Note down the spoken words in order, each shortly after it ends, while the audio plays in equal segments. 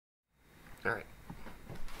All right.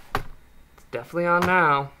 It's definitely on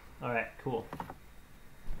now. All right, cool.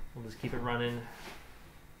 We'll just keep it running. You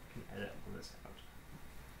can edit all this out.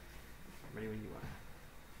 Ready when you are.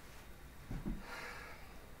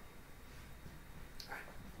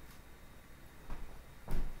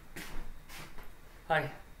 Hi.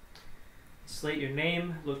 Slate your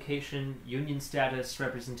name, location, union status,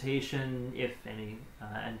 representation, if any,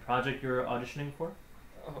 and project you're auditioning for.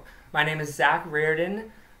 Oh, my name is Zack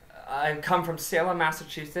Reardon. I come from Salem,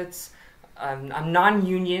 Massachusetts. I'm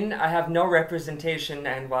non-union. I have no representation,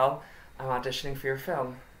 and well, I'm auditioning for your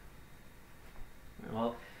film.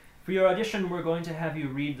 Well, for your audition, we're going to have you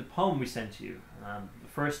read the poem we sent you.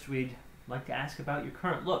 First, we'd like to ask about your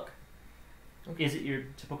current look. Okay. Is it your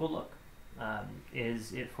typical look?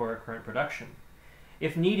 Is it for a current production?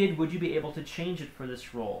 If needed, would you be able to change it for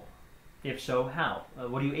this role? If so, how?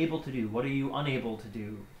 What are you able to do? What are you unable to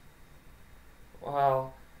do?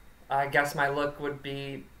 Well, I guess my look would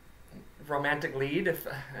be romantic lead if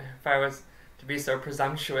I was to be so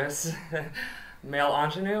presumptuous. Male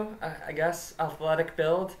ingenue, I guess. Athletic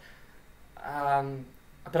build.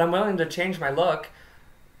 But I'm willing to change my look.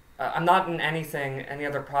 I'm not in any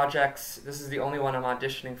other projects. This is the only one I'm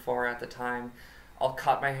auditioning for at the time. I'll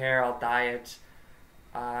cut my hair, I'll dye it,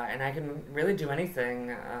 and I can really do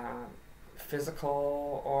anything,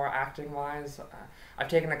 physical or acting-wise. I've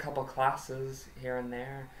taken a couple classes here and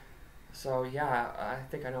there, so yeah, I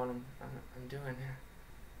think I know what I'm doing.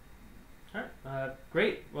 All right,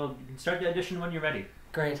 great. Well, you can start the audition when you're ready.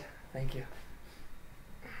 Great, thank you.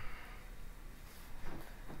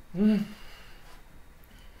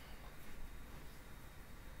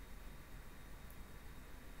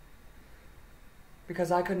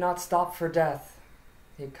 Because I could not stop for death,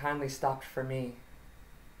 he kindly stopped for me.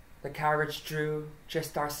 The carriage drew,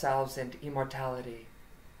 just ourselves and immortality.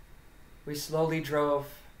 We slowly drove,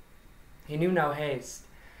 he knew no haste,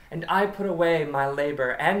 and I put away my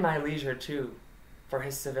labor and my leisure too, for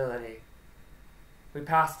his civility. We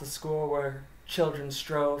passed the school where children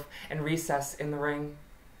strove, and recess in the ring.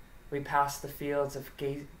 We passed the fields of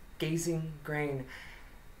gazing grain.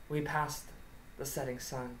 We passed the setting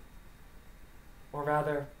sun. Or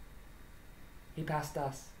rather, he passed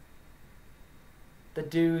us. The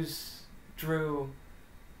dews drew,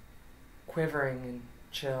 quivering and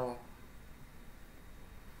chill.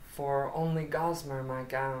 For only gossamer my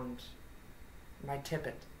gown, my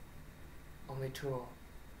tippet, only tulle.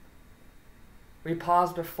 We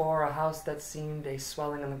paused before a house that seemed a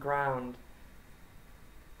swelling in the ground.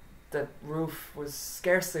 The roof was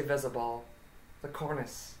scarcely visible, the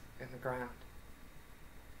cornice in the ground.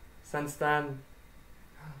 Since then,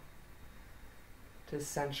 'tis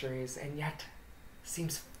centuries, and yet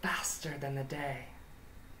seems faster than the day.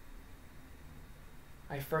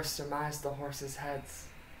 I first surmised the horses' heads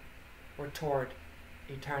were toward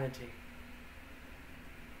eternity.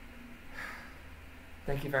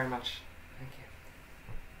 Thank you very much. Thank you.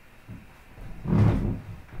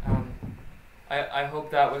 I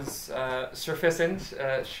hope that was sufficient.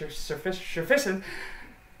 Sufficient.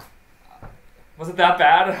 Was it that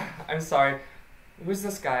bad? I'm sorry. Who's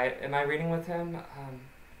this guy? Am I reading with him?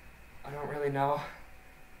 I don't really know.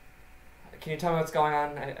 Can you tell me what's going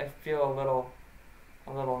on? I feel a little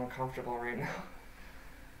uncomfortable right now.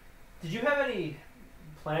 Did you have any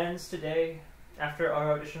plans today after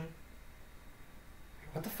our audition?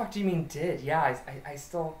 What the fuck do you mean did? Yeah, I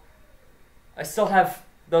still have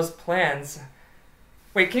those plans.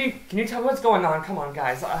 Wait, can you tell me what's going on? Come on,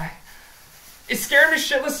 guys. Is scared me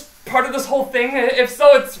shitless part of this whole thing? If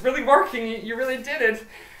so, it's really working. You really did it.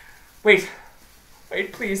 Wait,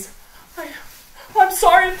 please. I'm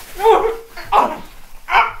sorry. No.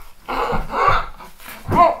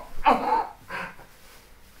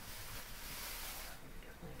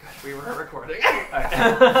 Gosh, we were recording.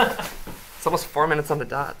 It's almost 4 minutes on the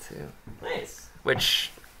dot, too. Nice.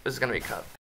 Which is going to be cut.